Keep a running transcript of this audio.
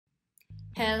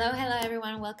Hello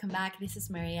everyone, welcome back. This is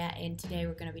Maria and today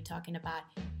we're going to be talking about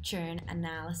churn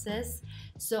analysis.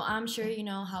 So I'm sure you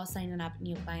know how signing up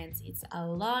new clients it's a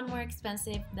lot more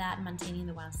expensive than maintaining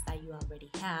the ones that you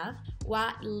already have.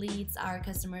 What leads our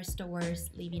customers towards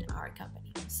leaving our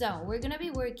company? So we're going to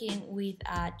be working with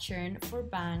a churn for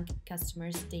bank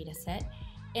customers dataset,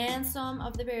 and some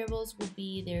of the variables will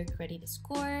be their credit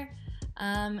score,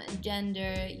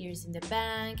 gender, years in the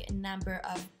bank, number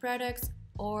of products,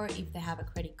 or if they have a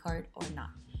credit card or not.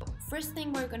 First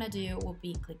thing we're gonna do will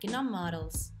be clicking on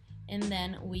models, and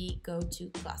then we go to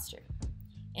cluster.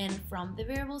 And from the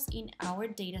variables in our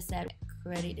dataset,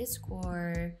 credit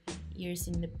score, years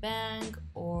in the bank,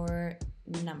 or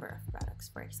number of products,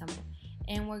 for example.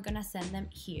 And we're gonna send them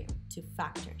here to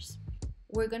factors.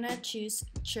 We're gonna choose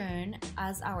churn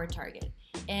as our target,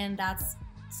 and that's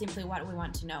simply what we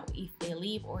want to know, if they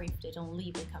leave or if they don't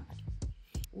leave the company.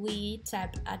 We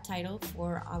type a title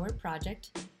for our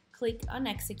project, click on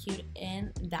execute,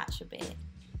 and that should be it.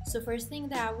 So first thing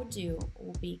that I would do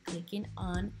will be clicking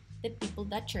on the people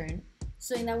that churn.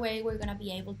 So in that way we're gonna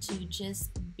be able to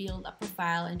just build a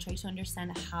profile and try to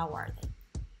understand how are they.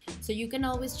 So you can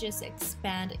always just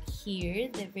expand here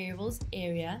the variables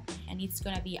area, and it's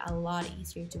gonna be a lot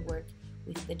easier to work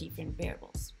with the different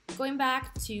variables. Going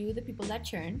back to the people that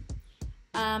churn,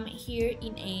 here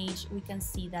in age we can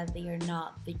see that they are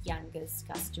not the youngest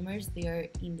customers, they are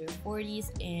in their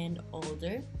 40s and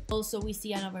older. Also we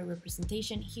see an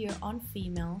overrepresentation here on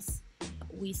females.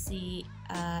 We see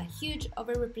a huge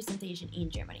overrepresentation in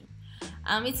Germany.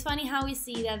 It's funny how we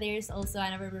see that there's also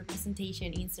an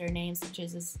overrepresentation in surnames such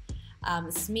as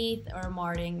Smith or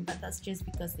Martin, but that's just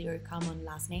because they are common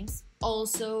last names.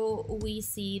 Also we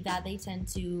see that they tend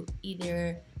to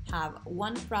either have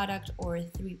one product or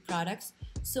 3 products,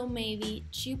 so maybe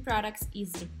 2 products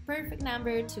is the perfect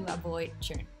number to avoid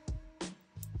churn.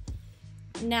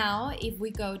 Now if we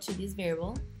go to this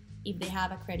variable, if they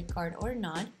have a credit card or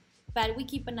not, but we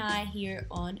keep an eye here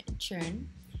on churn,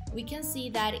 we can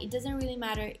see that it doesn't really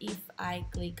matter if I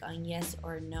click on yes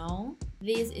or no,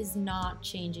 this is not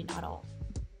changing at all,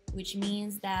 which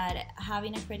means that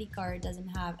having a credit card doesn't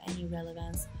have any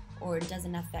relevance or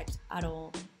doesn't affect at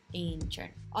all in churn.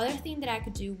 Other thing that I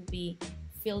could do would be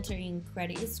filtering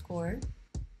credit score,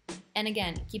 and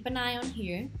again keep an eye on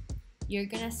here. You're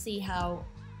gonna see how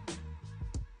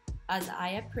as I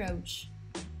approach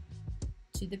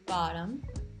to the bottom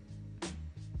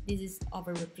this is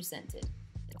overrepresented.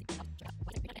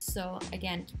 So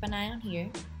again keep an eye on here.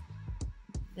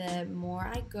 The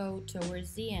more I go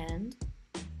towards the end,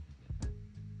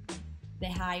 the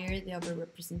higher the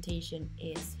overrepresentation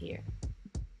is here.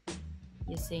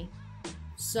 You see?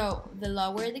 So the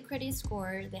lower the credit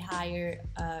score, the higher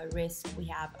risk we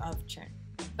have of churn.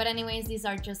 But anyways, these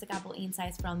are just a couple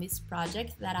insights from this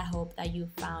project that I hope that you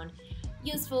found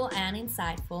useful and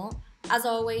insightful. As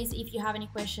always, if you have any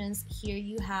questions, here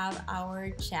you have our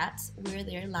chat. We're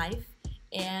there live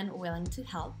and willing to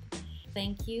help.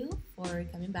 Thank you for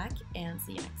coming back, and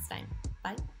see you next time.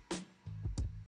 Bye.